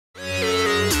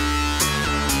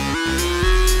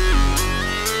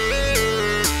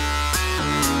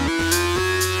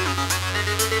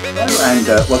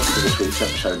and welcome to this week's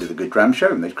episode of the Goodrum Show.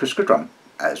 I'm Chris Goodrum.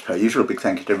 As per usual, a big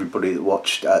thank you to everybody that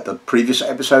watched the previous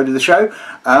episode of the show,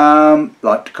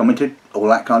 liked, commented, all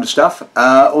that kind of stuff.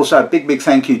 Also, a big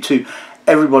thank you to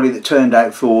everybody that turned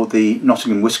out for the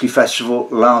Nottingham Whisky Festival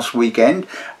last weekend,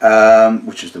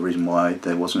 which is the reason why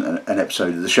there wasn't an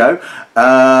episode of the show,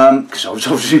 because I was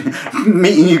obviously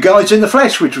meeting you guys in the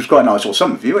flesh, which was quite nice, or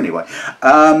some of you anyway.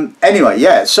 Anyway,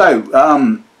 yeah,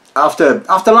 so after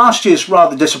last year's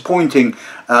rather disappointing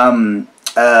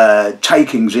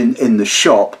takings in the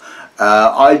shop,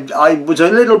 I was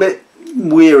a little bit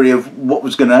weary of what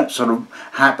was going to sort of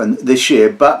happen this year,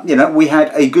 but you know, we had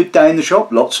a good day in the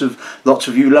shop. Lots of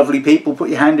you lovely people put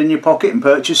your hand in your pocket and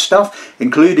purchase stuff,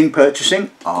 including purchasing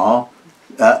our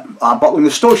bottling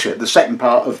of Storsha, the second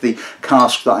part of the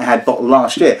cask that I had bottled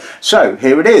last year. So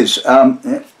here it is,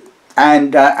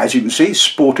 and as you can see,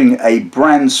 sporting a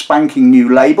brand spanking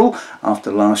new label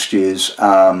after last year's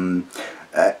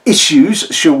issues,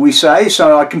 shall we say.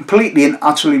 So I completely and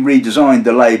utterly redesigned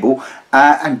the label,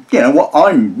 and you know what,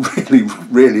 I'm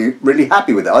really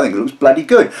happy with it. I think it looks bloody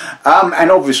good,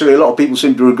 and obviously a lot of people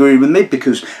seem to agree with me,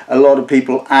 because a lot of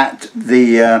people at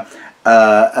the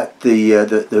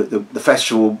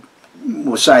festival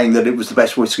were saying that it was the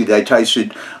best whiskey they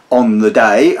tasted on the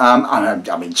day.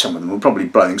 I mean, some of them were probably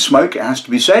blowing smoke, it has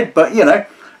to be said, but you know,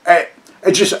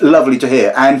 it's just lovely to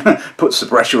hear, and puts the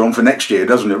pressure on for next year,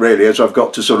 doesn't it, really, as I've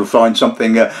got to sort of find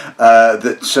something that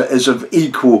is of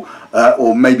equal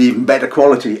or maybe even better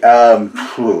quality.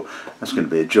 That's going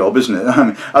to be a job, isn't it? I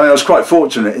mean, I was quite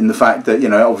fortunate in the fact that, you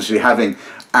know, obviously having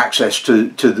access to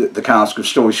the cask of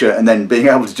Storsha and then being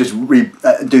able to just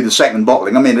do the second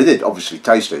bottling. I mean, I did obviously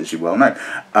taste it, as you well know,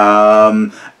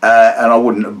 and I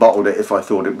wouldn't have bottled it if I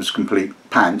thought it was complete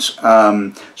pants.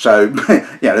 So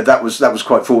yeah, that was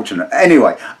quite fortunate.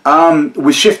 Anyway,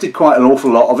 we shifted quite an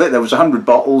awful lot of it. There was 100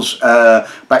 bottles,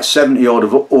 about 70 odd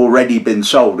have already been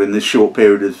sold in this short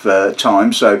period of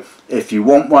time. So if you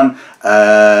want one,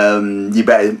 you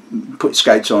better put your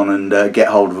skates on and get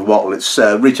hold of a bottle. It's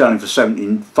retailing for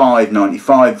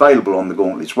 £17.95, available on the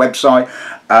Gauntlet's website,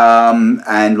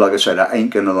 and like I said, that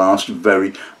ain't going to last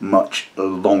very much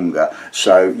longer.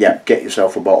 So yeah, get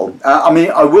yourself a bottle. I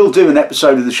mean, I will do an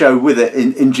episode of the show with it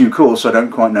in due course. I don't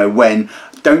quite know when.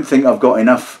 Don't think I've got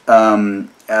enough other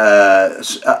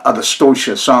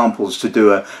Storsha samples to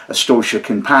do a Storsha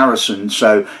comparison,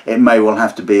 so it may well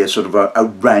have to be a sort of a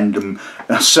random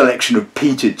selection of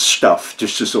peated stuff,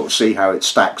 just to sort of see how it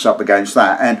stacks up against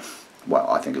that. And well,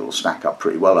 I think it will stack up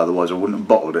pretty well, otherwise I wouldn't have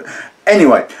bottled it.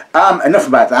 Anyway, enough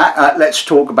about that. Let's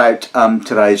talk about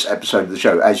today's episode of the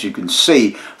show. As you can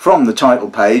see from the title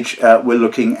page, we're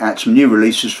looking at some new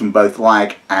releases from both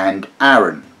Lagg and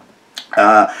Arran.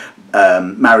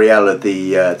 Mariella,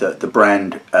 the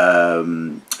brand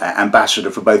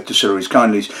ambassador for both distilleries,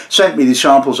 kindly sent me these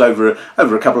samples over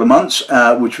a couple of months,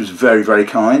 which was very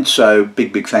kind. So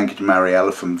big thank you to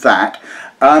Mariella from that.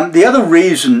 The other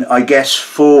reason, I guess,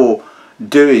 for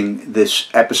doing this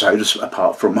episode,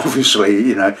 apart from obviously,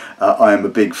 you know, I am a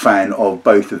big fan of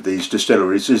both of these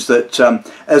distilleries, is that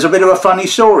there's a bit of a funny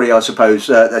story, I suppose,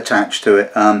 attached to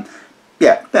it.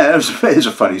 Yeah, it's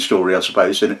a funny story, I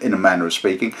suppose, in a manner of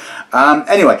speaking.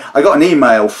 Anyway, I got an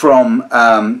email from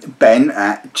Ben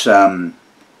at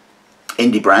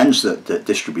Indie Brands that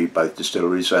distribute both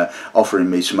distilleries, offering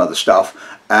me some other stuff,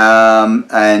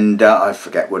 and I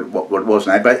forget what it was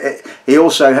now, but he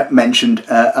also mentioned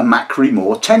a Machrie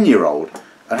Moor 10-year-old,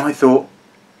 and I thought,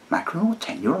 Machrie Moor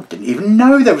 10-year-old? Didn't even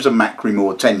know there was a Machrie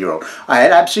Moor 10-year-old. I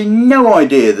had absolutely no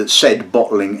idea that said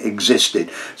bottling existed.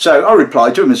 So I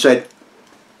replied to him and said,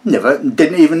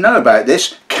 didn't even know about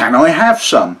this. Can I have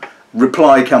some?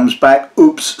 Reply comes back,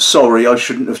 oops, sorry, I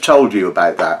shouldn't have told you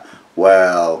about that.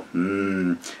 Well,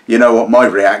 you know what my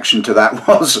reaction to that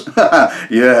was?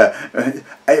 Yeah,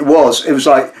 it was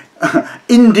like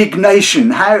indignation.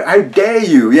 How dare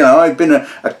you? You know, I've been a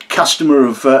customer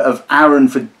of Arran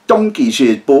for donkey's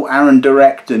years, bought Arran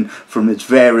direct and from its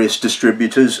various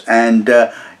distributors, and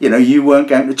you know, you weren't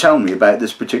going to tell me about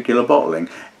this particular bottling.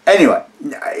 Anyway,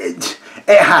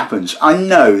 it happens. I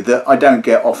know that I don't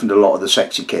get offered a lot of the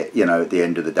sexy kit, you know, at the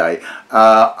end of the day,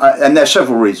 and there's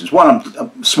several reasons. One,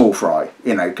 I'm a small fry,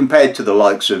 you know, compared to the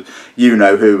likes of you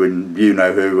know who and you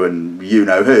know who and you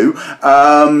know who.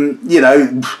 You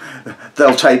know,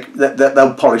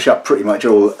 they'll polish up pretty much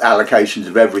all allocations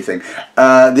of everything.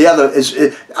 The other is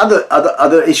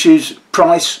other issues.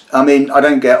 Price, I mean, I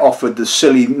don't get offered the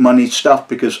silly money stuff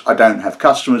because I don't have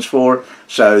customers for it,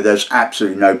 so there's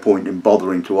absolutely no point in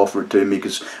bothering to offer it to me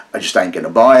because I just ain't going to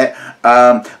buy it.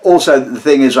 Also, the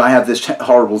thing is, I have this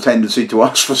horrible tendency to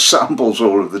ask for samples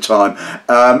all of the time,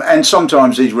 and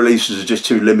sometimes these releases are just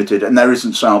too limited and there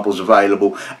isn't samples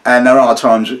available, and there are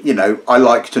times, you know, I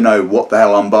like to know what the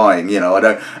hell I'm buying, you know.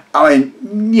 I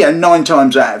mean, yeah, 9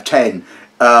 times out of 10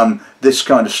 this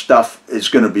kind of stuff is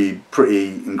going to be pretty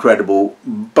incredible,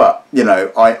 but you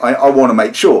know, I want to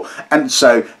make sure, and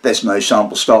so there's no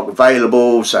sample stock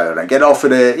available, so I don't get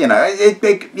offered it. You know,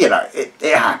 it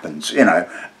happens. You know,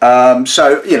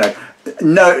 so you know,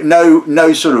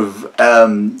 no sort of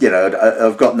you know,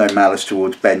 I've got no malice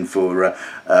towards Ben for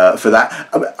that.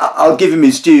 I'll give him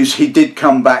his dues. He did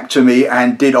come back to me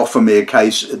and did offer me a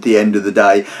case at the end of the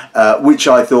day, which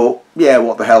I thought, yeah,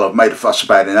 what the hell, I've made a fuss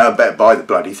about it now, I better buy the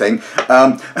bloody thing.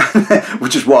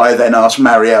 Which is why I then asked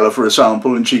Mariella for a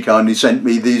sample, and she kindly sent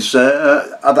me these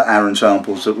other Arran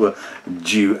samples that were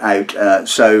due out.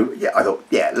 So yeah, I thought,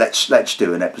 yeah, let's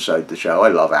do an episode of the show. I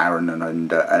love Arran,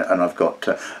 and I've got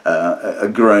a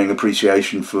growing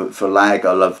appreciation for Lagg.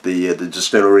 I love the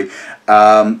distillery.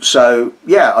 So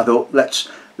yeah, I thought let's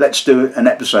do an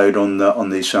episode on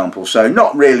these samples. So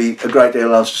not really a great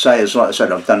deal else to say, as like I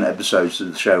said, I've done episodes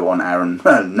of the show on Arran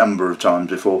a number of times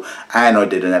before, and I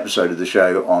did an episode of the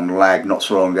show on Lagg not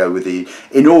so long ago with the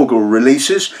inaugural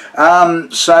releases.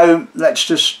 So let's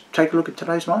just take a look at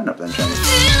today's lineup then, shall we?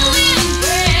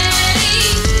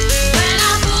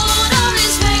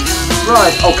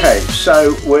 Right, okay,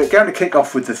 so we're going to kick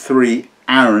off with the 3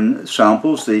 Arran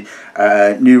samples, the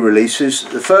new releases.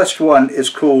 The first one is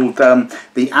called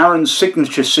the Arran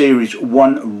Signature Series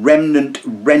 1 Remnant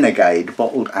Renegade,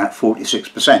 bottled at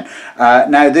 46%.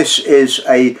 Now this is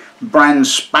a brand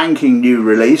spanking new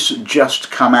release, just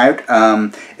come out.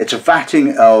 It's a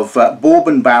vatting of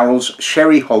bourbon barrels,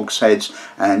 sherry hogsheads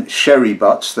and sherry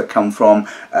butts that come from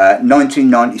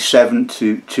 1997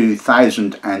 to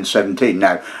 2017.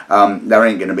 Now there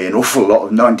ain't going to be an awful lot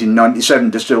of 1997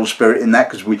 distilled spirit in that,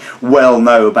 because we well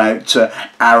know about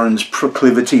Arran's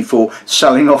proclivity for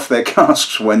selling off their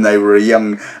casks when they were a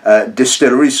young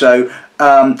distillery. So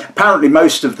apparently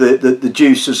most of the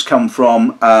juice has come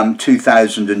from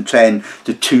 2010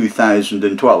 to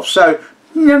 2012. So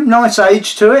you know, nice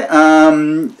age to it,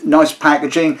 nice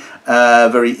packaging,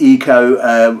 very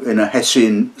eco, in a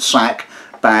Hessian sack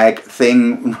bag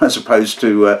thing as opposed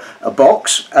to a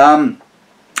box.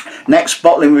 Next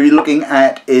bottling we'll be looking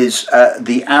at is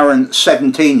the Arran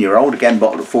 17-year-old, again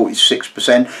bottled at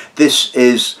 46%. This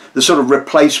is the sort of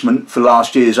replacement for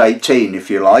last year's 18,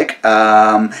 if you like.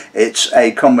 It's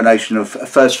a combination of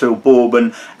first fill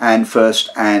bourbon and first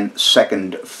and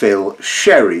second fill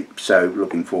sherry, so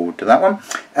looking forward to that one.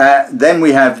 Then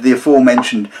we have the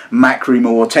aforementioned Machrie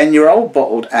Moor 10-year-old,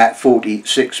 bottled at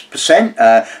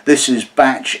 46%. This is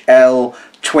batch L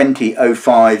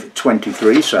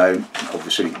 2005-23, so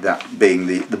obviously that being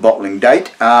the bottling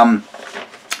date, and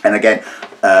again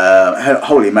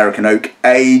wholly American oak,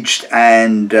 aged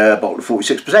and bottled at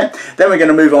 46%. Then we're going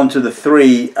to move on to the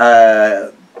 3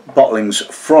 bottlings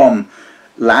from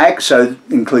Lagg, so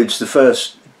includes the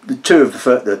first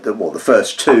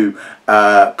first 2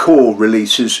 core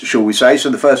releases, shall we say. So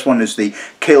the first one is the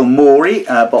Kilmory,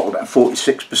 bottled at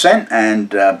 46%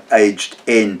 and aged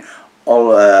in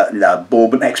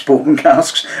bourbon, ex-bourbon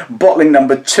casks. Bottling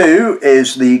number 2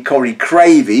 is the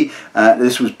Corriecravie.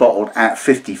 This was bottled at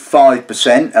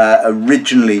 55%,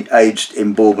 originally aged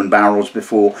in bourbon barrels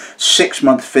before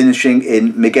 6-month finishing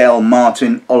in Miguel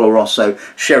Martin Oloroso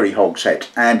sherry hogshead.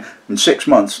 And in 6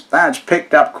 months, that's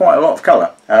picked up quite a lot of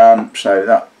colour. So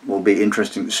that will be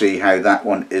interesting to see how that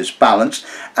one is balanced.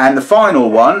 And the final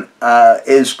one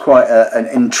is quite an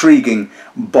intriguing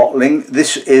bottling.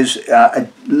 This is a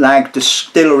Lagg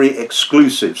Distillery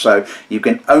exclusive, so you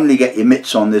can only get your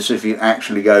mitts on this if you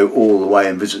actually go all the way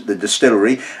and visit the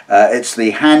distillery. It's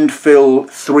the hand fill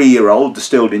 3-year-old,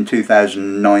 distilled in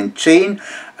 2019,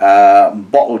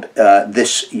 bottled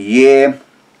this year,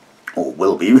 or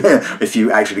will be if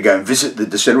you actually go and visit the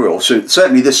distillery. Or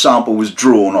certainly this sample was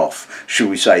drawn off, shall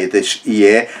we say, this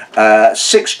year.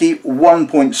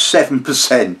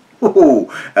 61.7%.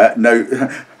 No,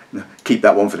 keep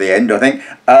that one for the end, I think.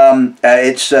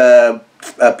 It's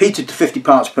peated to 50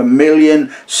 parts per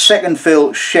million, second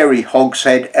fill sherry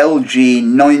hogshead, LG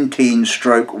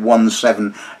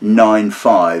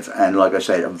 19/1795, and like I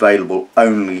said, available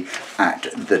only at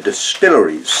the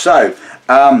distilleries. So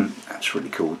that's really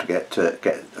cool to get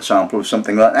a sample of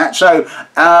something like that. So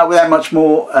without much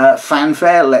more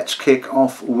fanfare, let's kick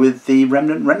off with the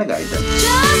Remnant Renegade then.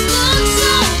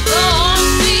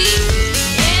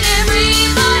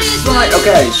 Right,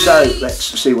 okay, so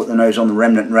let's see what the nose on the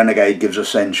Remnant and Renegade gives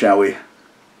us then, shall we?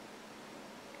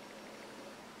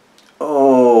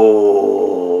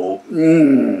 Oh,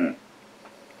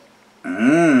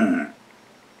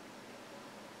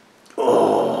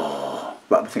 Oh,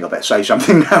 but I think I better say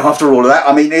something now after all of that.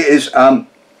 I mean, it is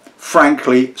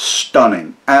frankly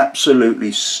stunning,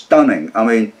 absolutely stunning. I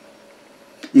mean,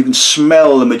 you can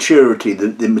smell the maturity,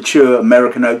 the mature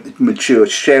American oak, the mature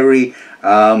sherry,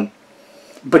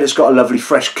 but it's got a lovely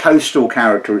fresh coastal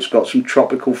character. It's got some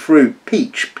tropical fruit,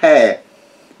 peach, pear,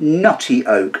 nutty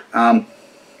oak, a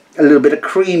little bit of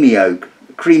creamy oak,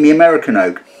 creamy American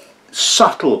oak,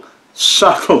 subtle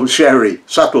sherry.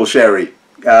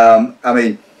 I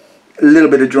mean, a little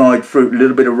bit of dried fruit, a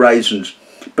little bit of raisins,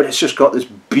 but it's just got this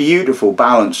beautiful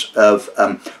balance of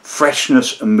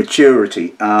freshness and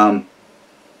maturity.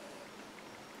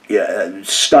 Yeah,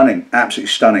 stunning, absolutely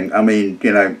stunning. I mean,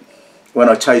 you know, when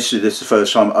I tasted this the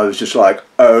first time, I was just like,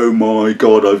 oh my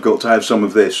God, I've got to have some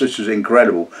of this. This is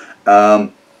incredible.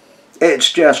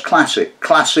 It's just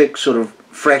classic sort of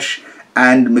fresh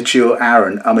and mature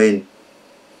Arran. I mean,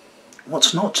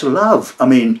 what's not to love? I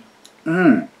mean,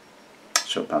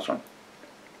 so pass on.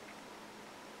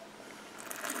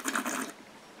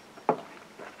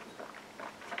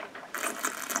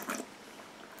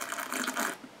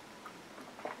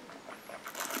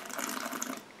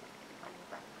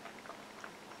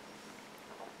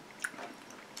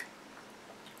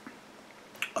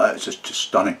 It's just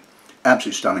stunning,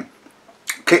 absolutely stunning.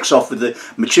 Kicks off with the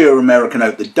mature American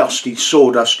oak, the dusty,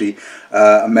 sawdusty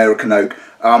American oak,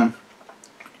 and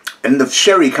the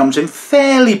sherry comes in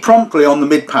fairly promptly on the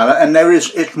mid palate, and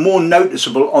it's more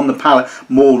noticeable on the palate,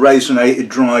 more raisinated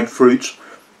dried fruits,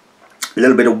 a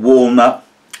little bit of walnut,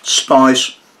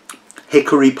 spice,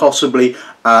 hickory possibly,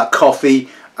 coffee,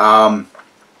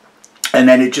 and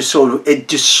then it just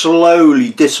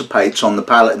slowly dissipates on the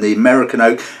palate, and the American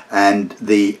oak and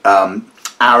the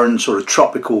Arran sort of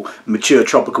mature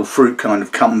tropical fruit kind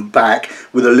of come back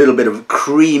with a little bit of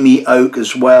creamy oak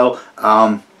as well,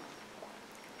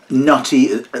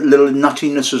 nutty, a little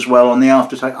nuttiness as well on the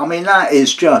aftertaste. I mean, that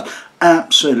is just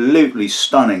absolutely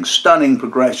stunning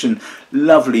progression,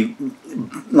 lovely,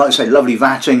 like I say, lovely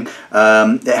vatting.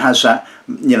 It has that,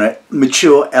 you know,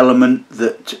 mature element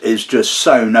that is just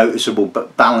so noticeable,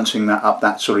 but balancing that up,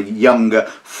 that sort of younger,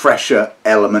 fresher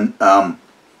element.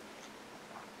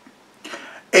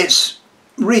 Its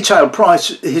retail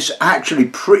price is actually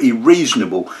pretty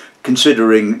reasonable,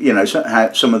 considering, you know,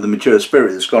 how some of the mature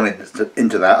spirit that's gone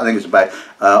into that. I think it's about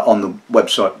on the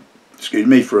website, excuse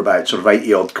me, for about sort of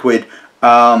 80 odd quid.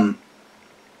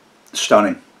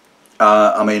 Stunning.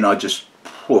 I mean, I just,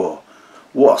 whoa,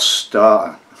 what a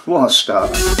starter, what a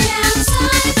starter.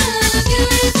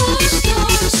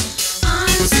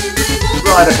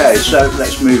 Right, okay, so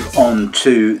let's move on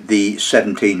to the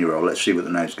 17-year-old. Let's see what the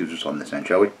nose gives us on this end,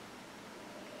 shall we?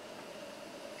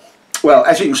 Well,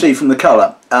 as you can see from the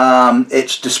colour,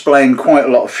 it's displaying quite a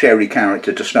lot of sherry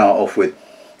character to start off with.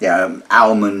 You know,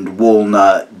 almond,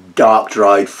 walnut, dark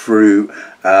dried fruit,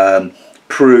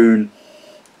 prune,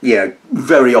 you know,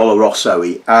 very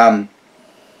Oloroso-y.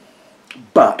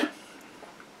 But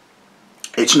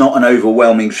it's not an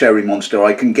overwhelming sherry monster.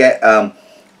 I can get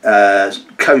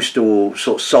coastal,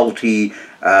 sort of salty,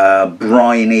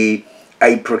 briny,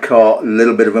 apricot, a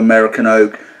little bit of American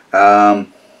oak,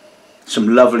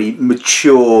 some lovely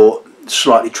mature,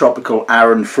 slightly tropical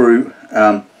Arran fruit,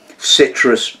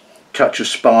 citrus, touch of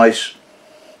spice.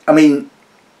 I mean,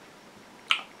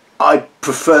 I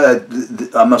prefer,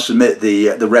 I must admit,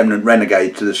 the Remnant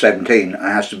Renegade to the 17. It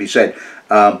has to be said,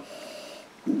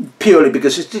 purely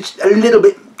because it's just a little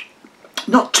bit,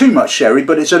 not too much sherry,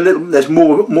 but it's a little. There's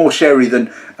more sherry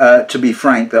than, to be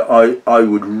frank, that I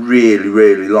would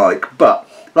really like. But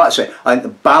like I say, I think the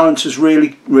balance is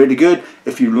really good.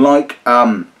 If you like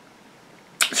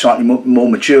slightly more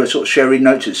mature sort of sherry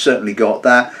notes, it's certainly got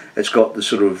that. It's got the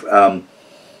sort of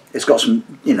it's got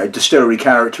some, you know, distillery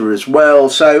character as well.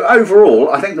 So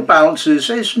overall, I think the balance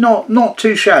is not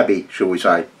too shabby, shall we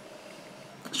say.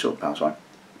 Sort of pass on.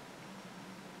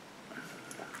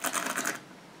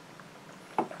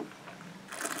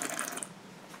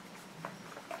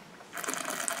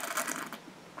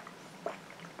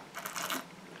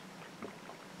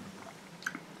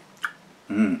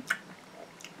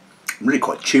 Really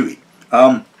quite chewy.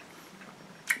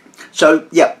 So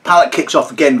yeah, palate kicks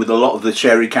off again with a lot of the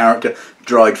sherry character,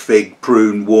 dried fig,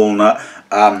 prune, walnut,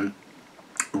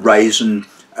 raisin,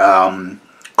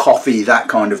 coffee, that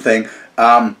kind of thing.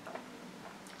 But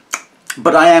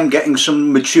I am getting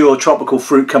some mature tropical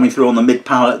fruit coming through on the mid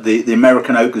palate. The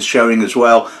American oak is showing as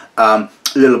well. A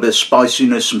little bit of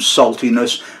spiciness, some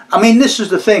saltiness. I mean, this is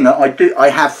the thing I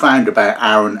have found about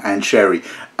Arran and sherry.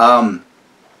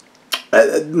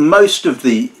 Most of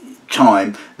the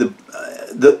time,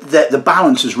 the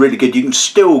balance is really good. You can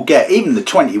still get even the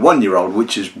 21-year-old,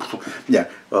 which is, yeah,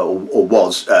 or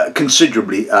was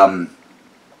considerably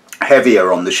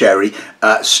heavier on the sherry,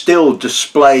 still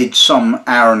displayed some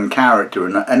Arran character,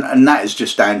 and that is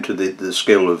just down to the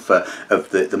skill of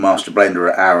the master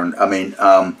blender at Arran. I mean,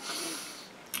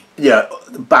 yeah,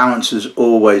 balance has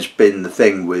always been the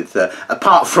thing with,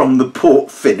 apart from the port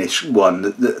finish one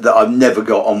that I've never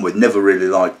got on with, never really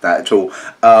liked that at all.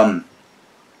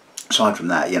 Aside from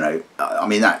that, you know, I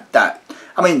mean I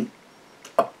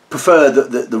prefer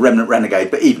the Remnant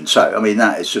Renegade, but even so, I mean,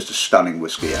 that is just a stunning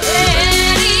whiskey.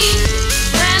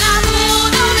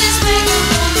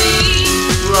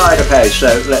 Right, okay,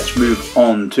 so let's move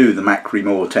on to the Machrie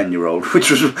Moor 10-year-old, which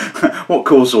was what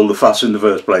caused all the fuss in the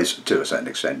first place, to a certain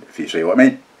extent, if you see what I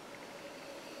mean.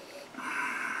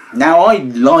 Now, I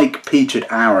like peated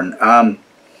Arran.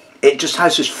 It just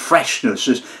has this freshness,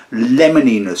 this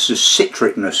lemoniness, this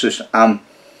citricness, this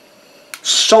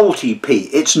salty peat.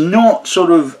 It's not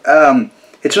sort of,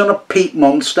 it's not a peat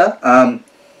monster.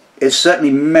 It's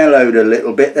certainly mellowed a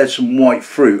little bit. There's some white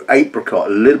fruit, apricot,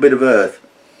 a little bit of earth.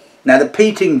 Now the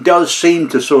peating does seem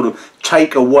to sort of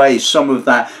take away some of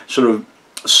that sort of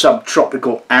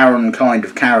subtropical Arran kind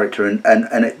of character, and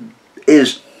it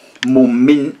is more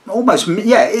almost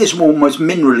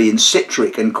minerally and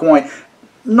citric, and quite,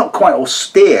 not quite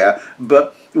austere,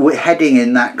 but we're heading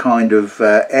in that kind of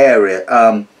area.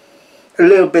 A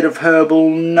little bit of herbal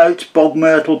notes, bog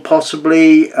myrtle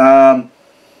possibly, some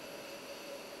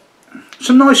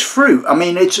nice fruit. I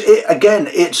mean, it's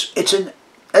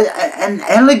an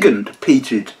elegant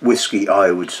peated whiskey,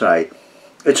 I would say.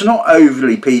 It's not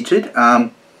overly peated.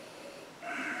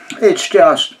 It's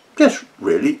just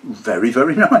really very,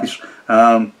 very nice.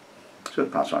 So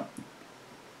pass on.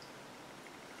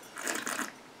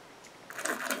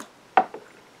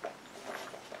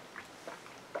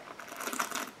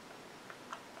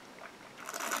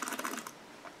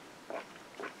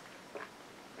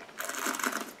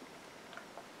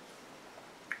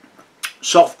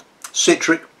 Soft,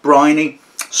 citric, briny,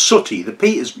 sooty. The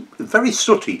peat is very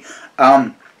sooty,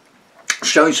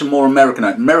 showing some more American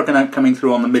oak. American oak coming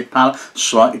through on the mid palate,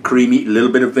 slightly creamy, a little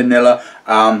bit of vanilla.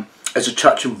 There's a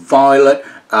touch of violet.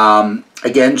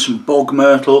 Again, some bog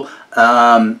myrtle.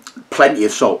 Plenty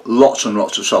of salt, lots and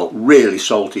lots of salt, really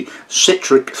salty.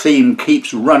 Citric theme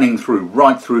keeps running through,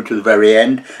 right through to the very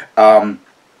end. A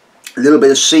little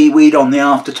bit of seaweed on the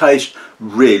aftertaste,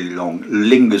 really long,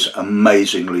 lingers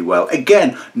amazingly well.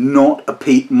 Again, not a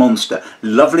peat monster.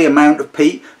 Lovely amount of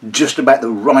peat, just about the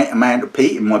right amount of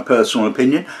peat in my personal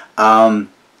opinion. And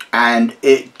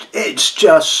it's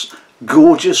just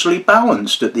gorgeously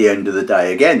balanced at the end of the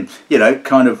day. Again, you know,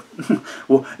 kind of,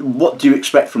 well, what do you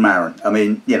expect from Arran? I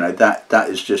mean, you know, that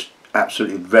is just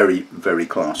absolutely very, very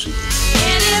classy.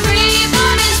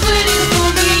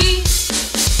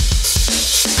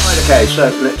 Okay, so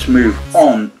let's move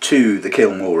on to the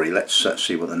Kilmory. Let's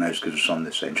see what the nose gives us on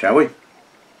this end, shall we?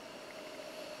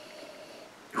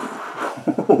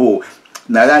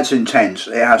 Now that's intense,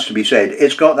 it has to be said.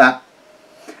 It's got that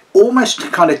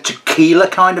almost kind of tequila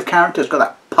kind of character. It's got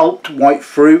that pulped white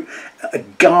fruit,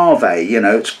 agave, you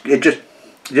know, it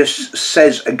just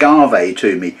says agave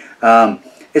to me.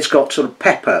 It's got sort of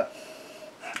pepper,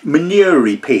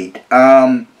 manure-y peat,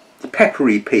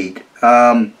 peppery peat,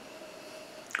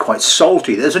 quite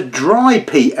salty. There's a dry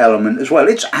peat element as well.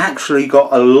 It's actually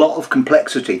got a lot of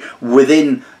complexity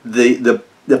within the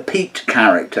peat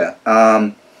character.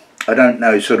 I don't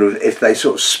know sort of if they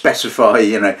sort of specify,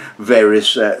 you know,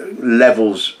 various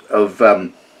levels of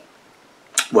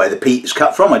where the peat is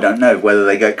cut from. I don't know whether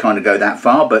they kind of go that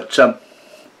far, but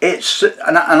it's,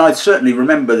 and I certainly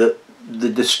remember that the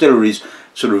distillery's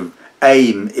sort of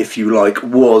aim, if you like,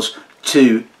 was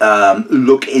to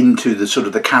look into the sort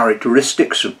of the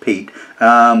characteristics of peat,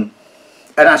 and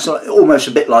that's almost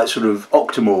a bit like sort of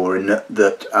Octomore in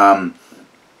that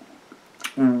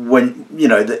when, you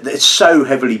know, it's so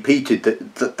heavily peated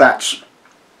that's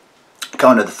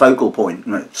kind of the focal point.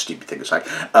 Stupid thing to say,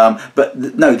 but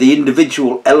no, the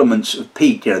individual elements of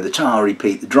peat, you know, the tarry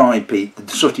peat, the dry peat, the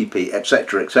sooty peat,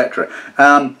 etc., etc.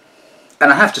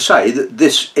 And I have to say that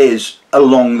this is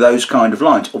along those kind of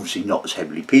lines. Obviously not as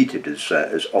heavily peated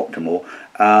as Octomore,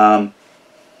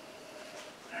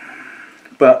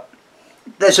 but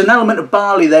there's an element of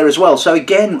barley there as well. So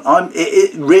again,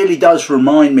 it really does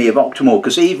remind me of Octomore,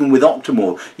 because even with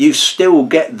Octomore you still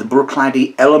get the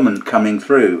Brookladdy element coming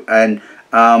through, and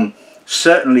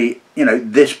certainly, you know,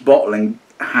 this bottling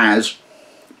has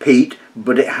peat,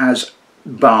 but it has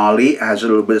barley. It has a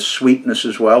little bit of sweetness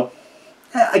as well.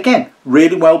 Again,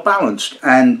 really well balanced,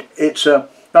 and it's a,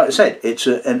 like I said, it's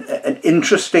an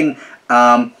interesting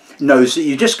nose that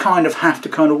you just kind of have to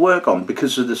kind of work on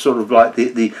because of the sort of like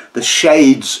the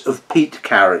shades of peat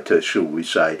character, shall we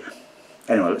say.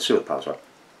 Anyway, let's see what the pass like.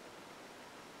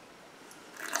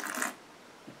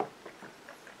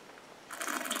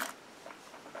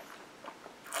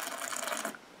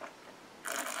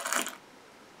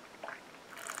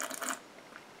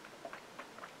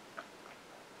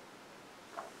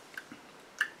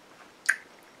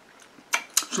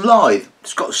 It's lithe,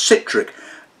 it's got a citric,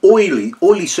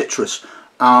 oily citrus,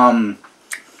 almost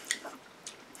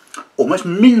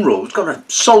mineral. It's got a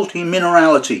salty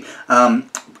minerality,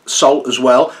 salt as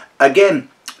well. Again,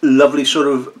 lovely sort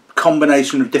of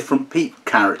combination of different peat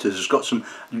characters. It's got some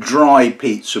dry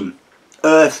peat, some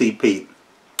earthy peat,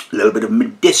 a little bit of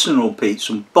medicinal peat,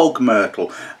 some bog myrtle.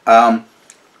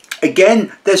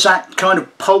 Again, there's that kind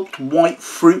of pulped white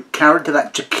fruit character,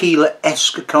 that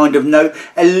tequila-esque kind of note,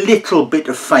 a little bit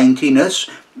of faintiness,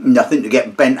 nothing to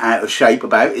get bent out of shape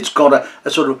about. It's got a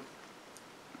sort of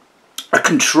a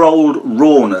controlled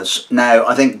rawness. Now,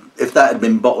 I think if that had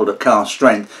been bottled at cask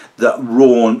strength, that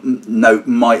raw note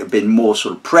might have been more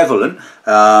sort of prevalent,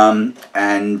 but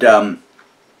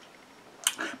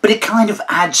it kind of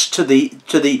adds to the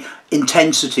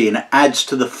intensity, and it adds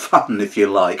to the fun, if you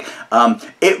like.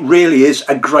 It really is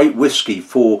a great whiskey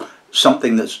for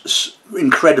something that's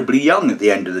incredibly young at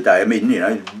the end of the day. I mean, you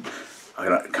know,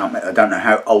 I don't know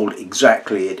how old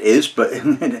exactly it is, but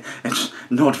it's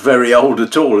not very old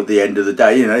at all at the end of the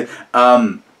day, you know.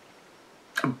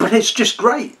 But it's just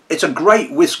great. It's a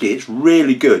great whiskey. It's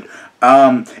really good.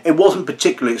 It wasn't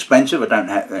particularly expensive. I don't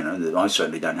have, you know, I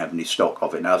certainly don't have any stock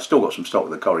of it now. I've still got some stock of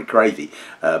the Corriecravie,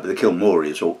 but the Kilmory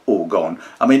is all gone.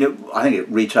 I mean, I think it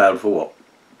retailed for what,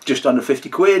 just under 50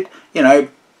 quid. You know,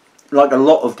 like a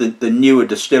lot of the newer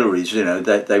distilleries, you know,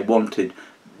 they wanted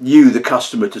you, the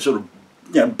customer, to sort of,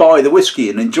 you know, buy the whiskey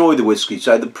and enjoy the whiskey.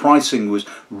 So the pricing was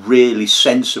really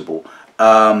sensible,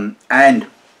 and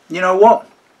you know what?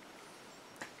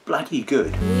 Bloody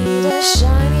good.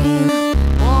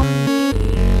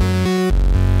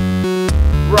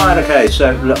 Right, okay,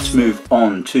 so let's move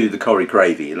on to the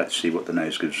Corriecravie. Let's see what the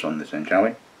nose gives on this end, shall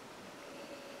we?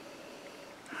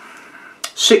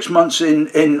 6 months in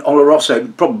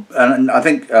Oloroso, and I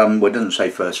think, well, it doesn't say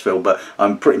first fill, but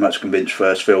I'm pretty much convinced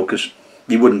first fill, because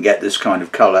you wouldn't get this kind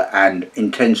of colour and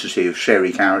intensity of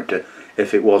sherry character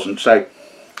if it wasn't. So,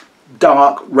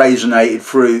 dark raisinated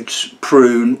fruits,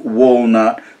 prune,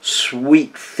 walnut,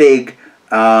 sweet fig,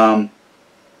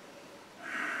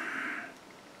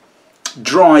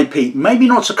 dry peat, maybe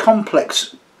not so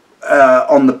complex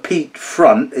on the peat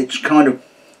front. It's kind of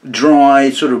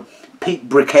dry, sort of peat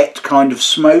briquette kind of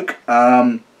smoke,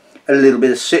 a little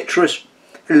bit of citrus,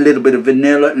 a little bit of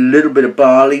vanilla, a little bit of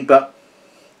barley, but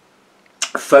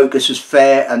focus is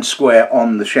fair and square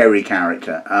on the sherry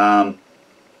character.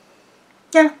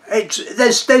 Yeah,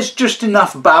 there's just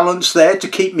enough balance there to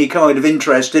keep me kind of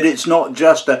interested. It's not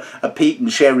just a peat and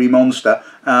sherry monster.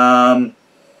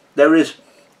 There is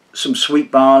some sweet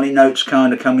barley notes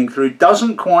kind of coming through.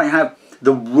 Doesn't quite have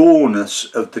the rawness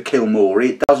of the Kilmory.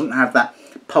 It doesn't have that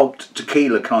pulped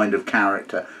tequila kind of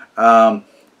character.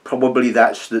 Probably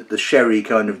that's the sherry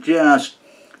kind of just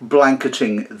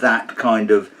blanketing that kind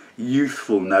of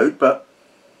youthful note, but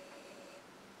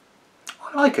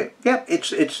I like it. Yeah,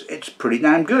 it's pretty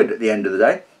damn good at the end of the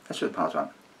day. Let's do the pass on.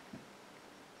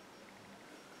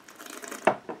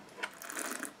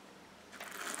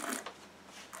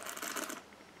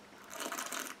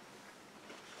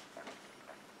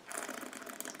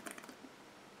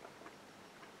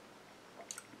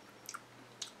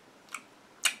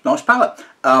 Nice palate.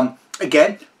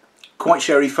 Again, quite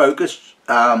sherry focused,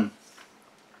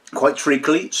 quite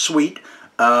treacly, sweet,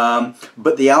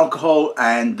 but the alcohol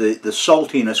and the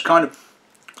saltiness kind of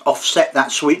offset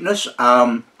that sweetness.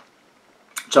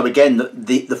 So again,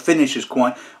 the finish is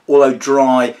quite, although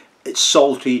dry, it's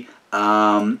salty,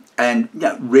 and you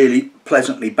know, really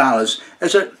pleasantly balanced.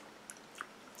 There's a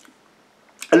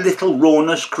little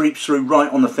rawness creeps through right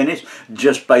on the finish,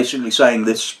 just basically saying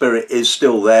this spirit is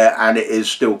still there and it is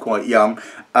still quite young.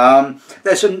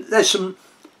 There's some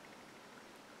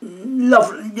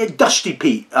lovely dusty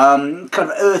peat, kind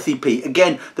of earthy peat.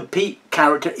 Again, the peat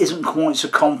character isn't quite so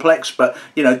complex, but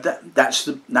you know, that's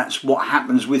what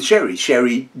happens with sherry.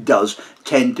 Sherry does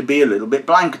tend to be a little bit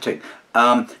blanketing.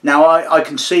 Now I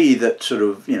can see that sort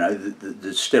of, you know, the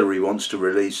distillery wants to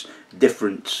release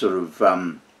different sort of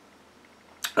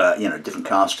you know, different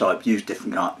cask types, use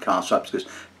different cask types, because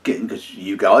because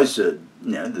you guys, you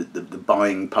know, the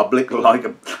buying public like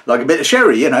a bit of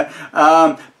sherry, you know.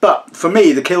 But for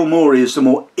me, the Kilmory is the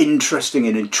more interesting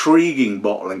and intriguing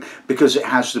bottling because it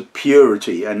has the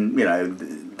purity, and you know,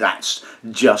 that's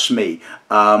just me.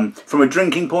 From a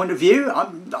drinking point of view, I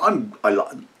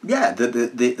like, yeah,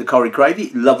 the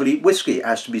Corriecravie, lovely whiskey, it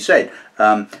has to be said.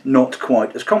 Not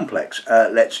quite as complex.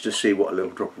 Let's just see what a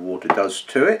little drop of water does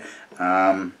to it.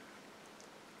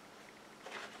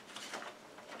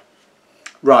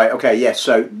 Right, okay, yes,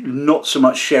 so not so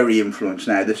much sherry influence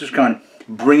now. This is kind of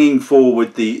bringing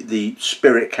forward the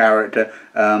spirit character.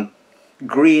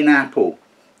 Green apple,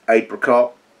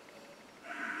 apricot,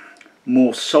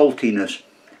 more saltiness.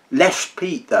 Less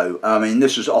peat though. I mean,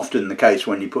 this is often the case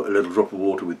when you put a little drop of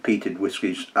water with peated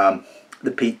whiskies.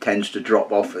 The peat tends to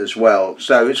drop off as well.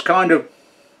 So it's kind of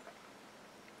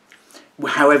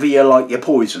however you like your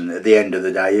poison at the end of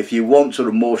the day. If you want sort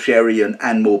of more sherry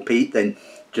and more peat, then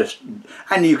just,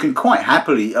 and you can quite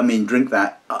happily, I mean, drink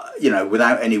that, you know,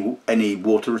 without any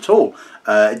water at all.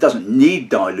 It doesn't need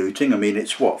diluting. I mean,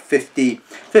 it's what,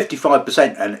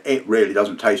 55%, and it really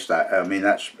doesn't taste that. I mean,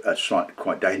 that's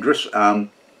quite dangerous. Yeah,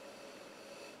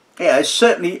 it's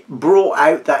certainly brought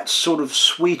out that sort of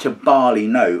sweeter barley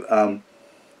note,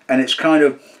 and it's kind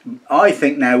of, I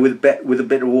think now with a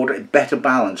bit of water, it's better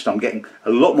balanced. I'm getting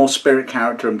a lot more spirit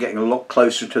character. I'm getting a lot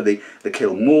closer to the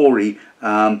Kilmory.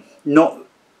 Not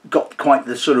got quite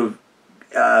the sort of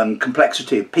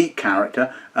complexity of peat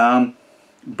character,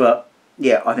 but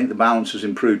yeah, I think the balance has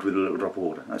improved with a little drop of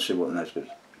water. Let's see what the nose is.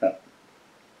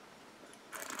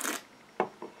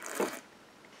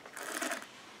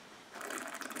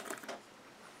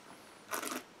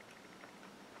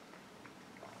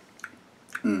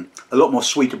 A lot more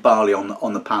sweeter barley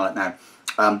on the palate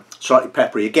now. Slightly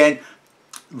peppery again.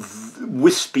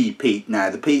 Wispy peat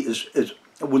now. The peat is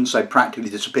I wouldn't say practically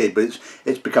disappeared, but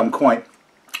it's become quite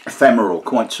ephemeral,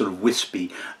 quite sort of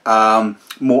wispy.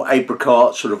 More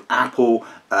apricot, sort of apple,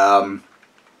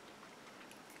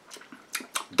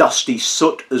 dusty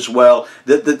soot as well.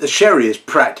 The sherry has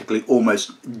practically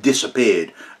almost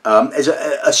disappeared. There's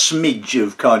a smidge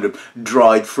of kind of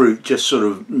dried fruit just sort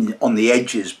of on the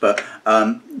edges, but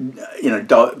you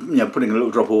know, putting a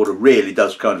little drop of water really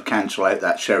does kind of cancel out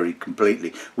that sherry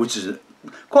completely, which is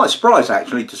quite surprised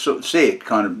actually to sort of see it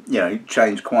kind of, you know,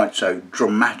 change quite so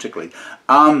dramatically.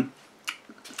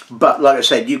 But like I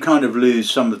said, you kind of lose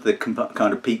some of the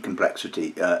kind of peat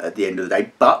complexity at the end of the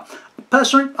day. But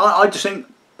personally, I just think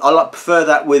I prefer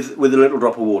that with a little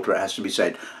drop of water, it has to be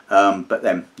said. But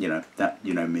then, you know, that,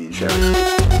 you know me and sherry.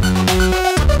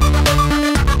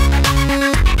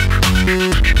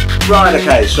 Right,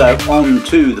 okay, so on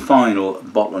to the final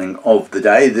bottling of the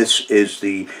day. This is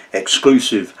the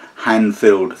exclusive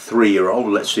hand-filled 3-year-old.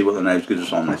 Let's see what the nose gives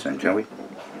us on this then, shall we?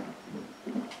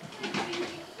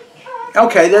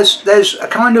 Okay, there's a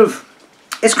kind of,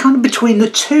 it's kind of between the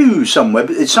two somewhere,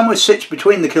 but it somewhere sits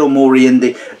between the Kilmory and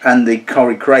the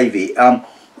Corriecravie.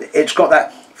 It's got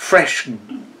that fresh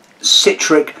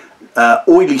citric,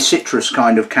 oily citrus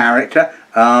kind of character,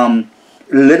 a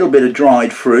little bit of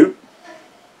dried fruit,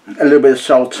 a little bit of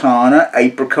sultana,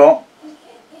 apricot,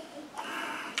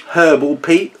 herbal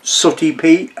peat, sooty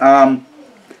peat, a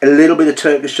little bit of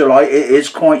Turkish delight. It is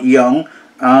quite young.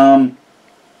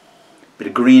 Bit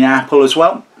of green apple as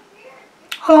well.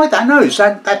 I like that nose.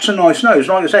 That's a nice nose.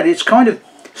 Like I said, it's kind of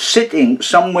sitting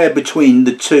somewhere between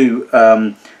the two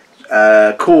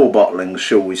core bottlings,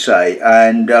 shall we say,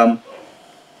 and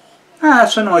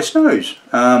that's a nice nose.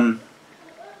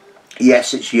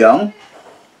 Yes, it's young,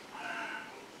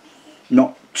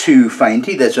 not too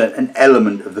fainty. There's an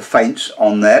element of the faints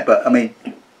on there, but I mean,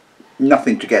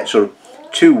 nothing to get sort of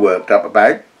too worked up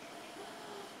about.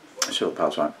 Let's see what the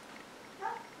pulse like.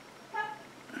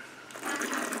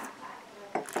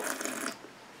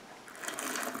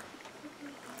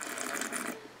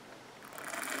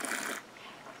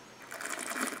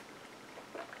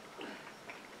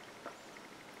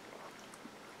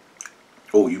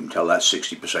 Oh, you can tell that's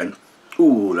 60%.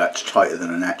 Ooh, that's tighter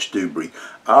than an Natch Dewberry.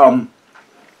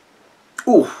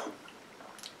 Ooh.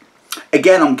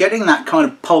 Again, I'm getting that kind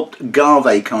of pulped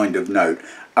agave kind of note.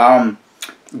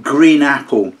 Green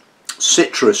apple,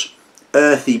 citrus,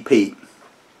 earthy peat.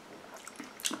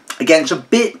 Again, it's a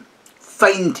bit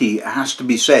fainty, it has to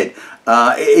be said.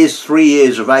 It is 3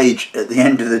 years of age at the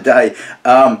end of the day.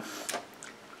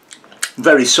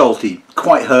 Very salty,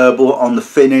 quite herbal on the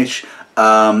finish.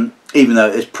 Even though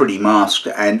it's pretty masked,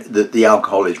 and the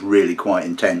alcohol is really quite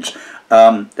intense.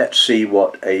 Let's see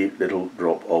what a little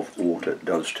drop of water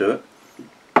does to it.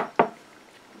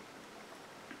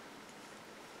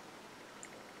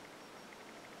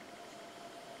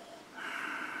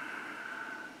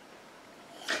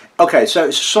 Okay, so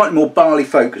it's slightly more barley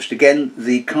focused. Again,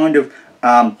 the kind of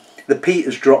the peat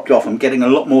has dropped off. I'm getting a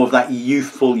lot more of that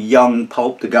youthful, young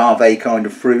pulp d'agave kind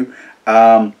of fruit.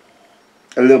 A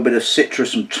little bit of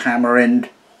citrus and tamarind,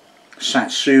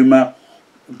 satsuma.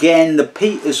 Again, the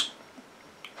peat is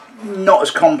not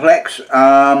as complex.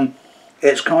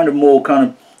 It's kind of more kind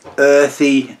of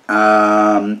earthy,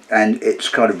 and it's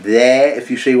kind of there, if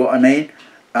you see what I mean.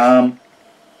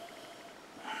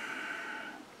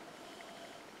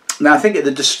 Now I think at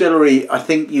the distillery, I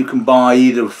think you can buy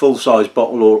either a full-size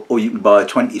bottle or you can buy a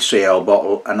 20 cl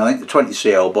bottle, and I think the 20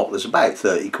 cl bottle is about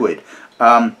 30 quid.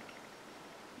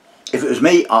 If it was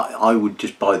me, I would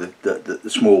just buy the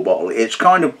small bottle. It's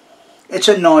kind of, it's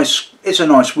a nice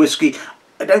whiskey.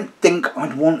 I don't think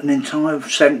I'd want an entire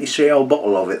 70 cl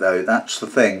bottle of it though. That's the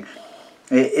thing.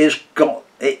 It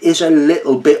is a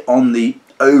little bit on the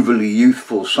overly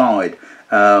youthful side.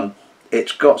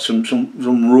 It's got some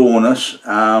rawness,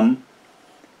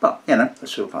 but you know,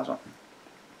 let's still pass on.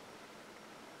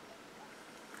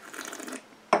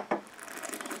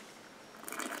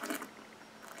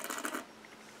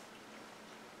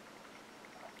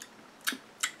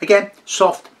 Again,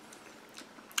 soft,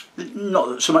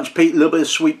 not so much peat, a little bit of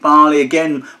sweet barley.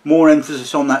 Again, more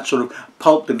emphasis on that sort of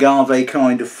pulp d'agave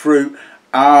kind of fruit.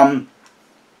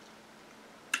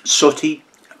 Sooty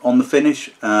on the finish,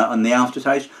 on the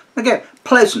aftertaste. Again,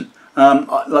 pleasant. Like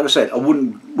I said, I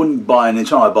wouldn't buy an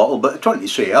entire bottle, but a 20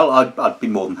 cl I'd be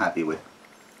more than happy with.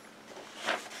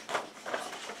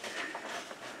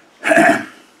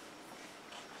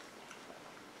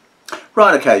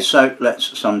 Right, okay, so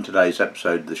let's sum today's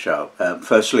episode of the show.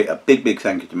 Firstly, a big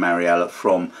thank you to Mariella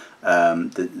from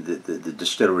the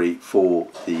distillery for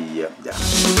the...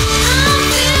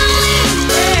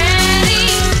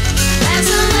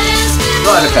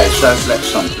 Right, okay, so let's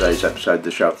sum today's episode of the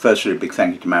show. Firstly, a big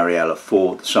thank you to Mariella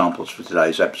for the samples for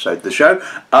today's episode of the show.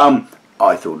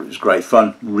 I thought it was great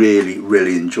fun,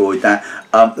 really enjoyed that.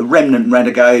 The Remnant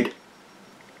Renegade,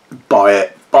 buy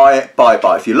it.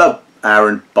 If you love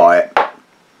Arran, buy it.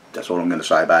 That's all I'm going to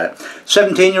say about it.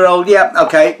 17-year-old, yeah,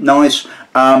 okay, nice.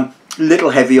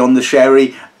 Little heavy on the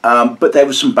sherry, but there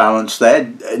was some balance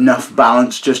there. Enough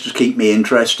balance just to keep me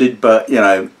interested, but, you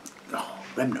know,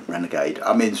 Remnant Renegade,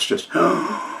 I mean, it's just...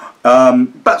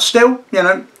 but still, you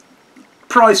know,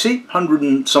 pricey, 100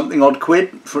 and something odd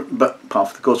quid, but part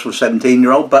of the course for a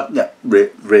 17-year-old, but yeah,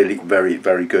 really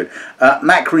very good.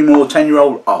 Machrie Moor,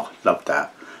 10-year-old, oh, love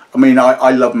that. I mean,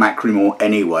 I love Machrie Moor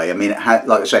anyway. I mean, like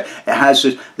I say, it has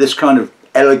this kind of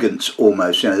elegance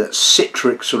almost, you know, that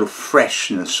citric sort of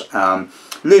freshness.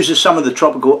 Loses some of the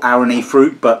tropical Arran-y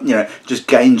fruit, but, you know, just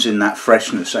gains in that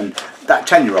freshness. And that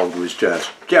 10-year-old was just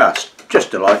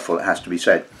delightful, it has to be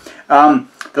said. The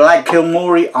Lagg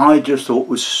Kilmory, I just thought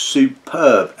was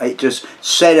superb. It just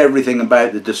said everything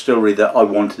about the distillery that I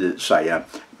wanted it to say.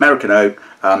 American oak,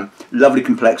 lovely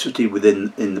complexity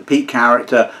within the peat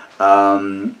character.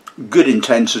 Good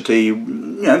intensity, you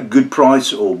know, good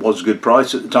price, or was good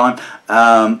price at the time.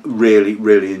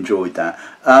 Really enjoyed that.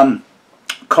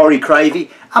 Corriecravie,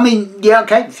 I mean, yeah,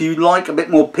 okay, if you like a bit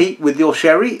more peat with your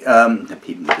sherry,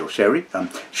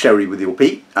 sherry with your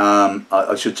peat,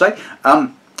 I should say,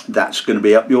 that's going to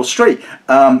be up your street.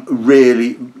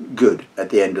 Really good at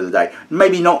the end of the day.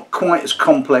 Maybe not quite as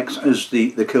complex as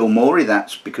the Kilmory,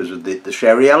 that's because of the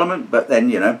sherry element, but then,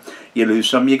 you know, you lose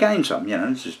some, you gain some, you know,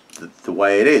 it's just the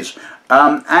way it is.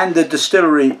 And the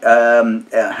distillery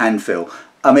hand fill,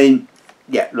 I mean,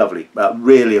 yeah, lovely.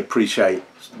 Really appreciate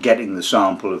getting the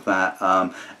sample of that,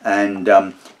 and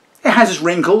it has its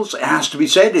wrinkles, it has to be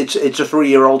said. It's a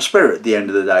 3-year-old spirit at the end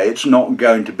of the day. It's not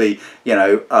going to be, you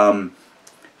know,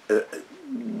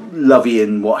 lovey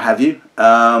and what have you,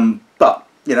 but,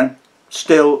 you know,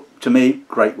 still, to me,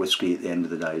 great whiskey at the end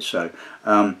of the day. So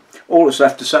all that's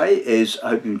left to say is I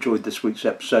hope you enjoyed this week's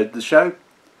episode of the show.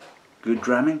 Good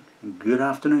dramming and good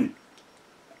afternoon.